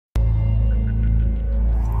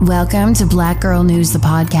Welcome to Black Girl News, the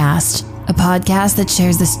podcast, a podcast that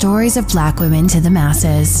shares the stories of Black women to the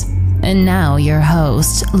masses. And now your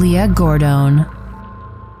host, Leah Gordon.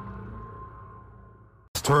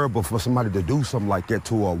 It's terrible for somebody to do something like that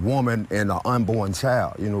to a woman and an unborn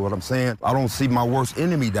child. You know what I'm saying? I don't see my worst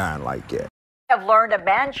enemy dying like that. Have learned a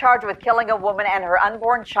man charged with killing a woman and her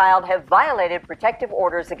unborn child have violated protective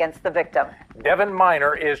orders against the victim. Devin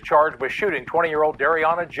Minor is charged with shooting 20-year-old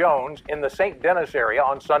Dariana Jones in the St. Denis area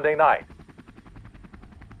on Sunday night.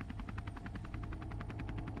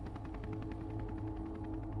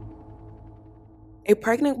 A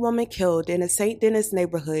pregnant woman killed in a St. Denis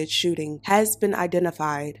neighborhood shooting has been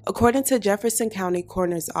identified. According to Jefferson County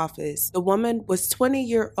Coroner's Office, the woman was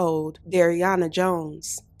 20-year-old Dariana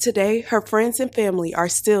Jones. Today, her friends and family are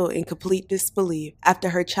still in complete disbelief after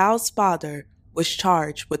her child's father was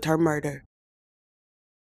charged with her murder.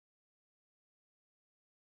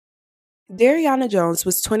 Dariana Jones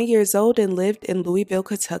was 20 years old and lived in Louisville,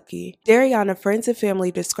 Kentucky. Dariana friends and family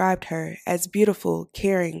described her as beautiful,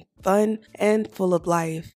 caring, fun, and full of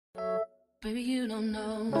life. Baby, you don't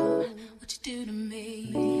know what you do to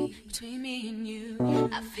me. Between me and you,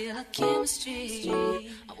 I feel a chemistry.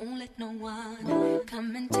 I won't let no one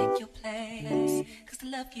come and take your place. 'Cause the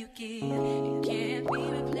love you give, it can't be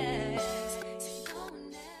replaced. So go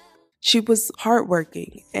now. She was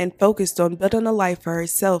hardworking and focused on building a life for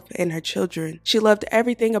herself and her children. She loved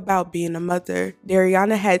everything about being a mother.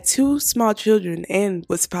 Dariana had 2 small children and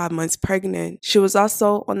was 5 months pregnant. She was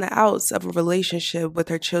also on the outs of a relationship with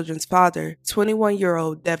her children's father,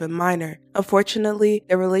 21-year-old Devin Minor. Unfortunately,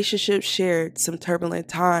 their relationship shared some turbulent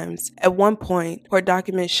times. At one point, court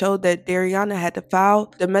documents showed that Dariana had to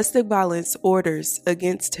file domestic violence orders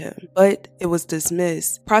against him, but it was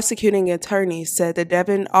dismissed. Prosecuting attorneys said that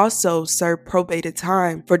Devin also served probated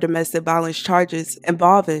time for domestic violence charges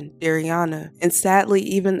involving Dariana. And sadly,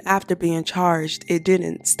 even after being charged, it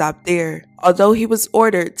didn't stop there. Although he was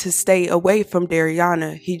ordered to stay away from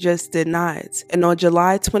Dariana, he just did not. And on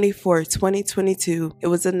July 24, 2022, it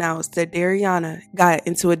was announced that Dariana got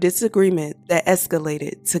into a disagreement that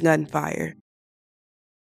escalated to gunfire.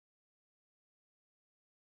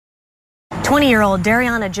 20-year-old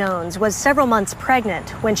Dariana Jones was several months pregnant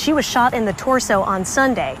when she was shot in the torso on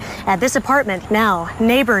Sunday at this apartment. Now,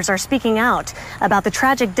 neighbors are speaking out about the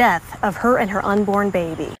tragic death of her and her unborn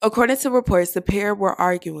baby. According to reports, the pair were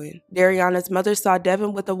arguing. Dariana's mother saw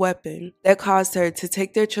Devin with a weapon that caused her to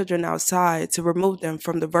take their children outside to remove them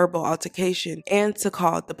from the verbal altercation and to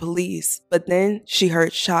call the police. But then she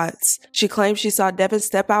heard shots. She claimed she saw Devin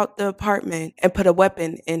step out the apartment and put a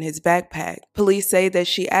weapon in his backpack. Police say that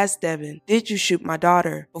she asked Devin, "Did you shoot my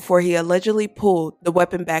daughter?" before he allegedly pulled the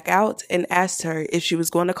weapon back out and asked her if she was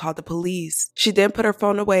going to call the police. She then put her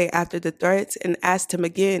phone away after the threats and asked him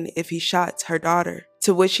again if he shot her daughter,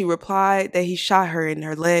 to which he replied that he shot her in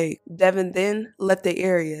her leg. Devin then left the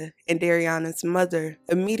area, and Dariana's mother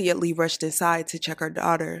immediately rushed inside to check her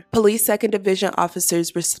daughter. Police 2nd Division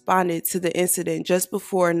officers responded to the incident just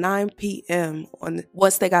before 9 p.m.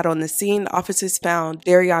 Once they got on the scene, officers found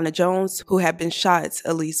Dariana Jones, who had been shot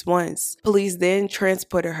at least once. Police then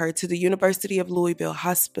transported her to the University of Louisville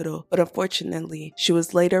Hospital, but unfortunately, she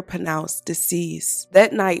was later pronounced deceased.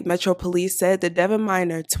 That night, Metro Police said that Devin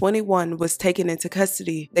Minor, 21, was taken into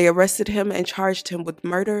custody. They arrested him and charged him with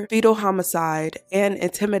murder, fetal homicide, and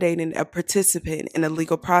intimidating a participant in a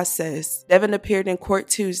legal process. Devin appeared in court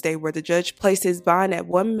Tuesday, where the judge placed his bond at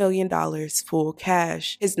 $1 million full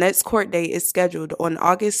cash. His next court date is scheduled on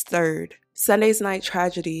August 3rd. Sunday's night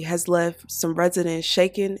tragedy has left some residents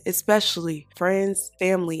shaken, especially friends,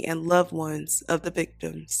 family, and loved ones of the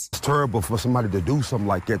victims. It's terrible for somebody to do something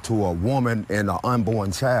like that to a woman and an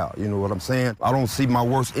unborn child. You know what I'm saying? I don't see my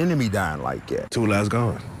worst enemy dying like that. 2 lives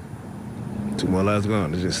gone. 2 more lives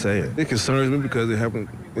gone. It's just sad. It concerns me because it happened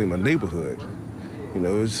in my neighborhood. You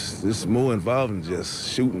know, it's more involved than just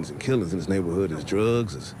shootings and killings in this neighborhood. It's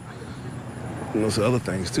drugs. It's, it's other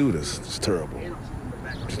things too that's terrible.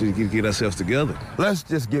 Just need to get ourselves together. Let's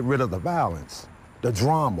just get rid of the violence, the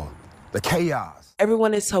drama, the chaos.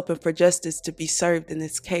 Everyone is hoping for justice to be served in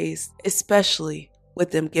this case, especially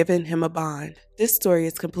with them giving him a bond. This story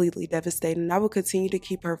is completely devastating. I will continue to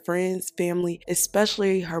keep her friends, family,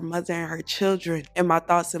 especially her mother and her children, in my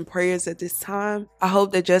thoughts and prayers at this time. I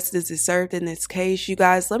hope that justice is served in this case. You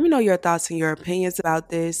guys, let me know your thoughts and your opinions about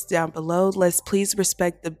this down below. Let's please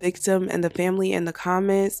respect the victim and the family in the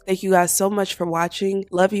comments. Thank you guys so much for watching.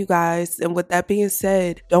 Love you guys. And with that being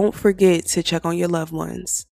said, don't forget to check on your loved ones.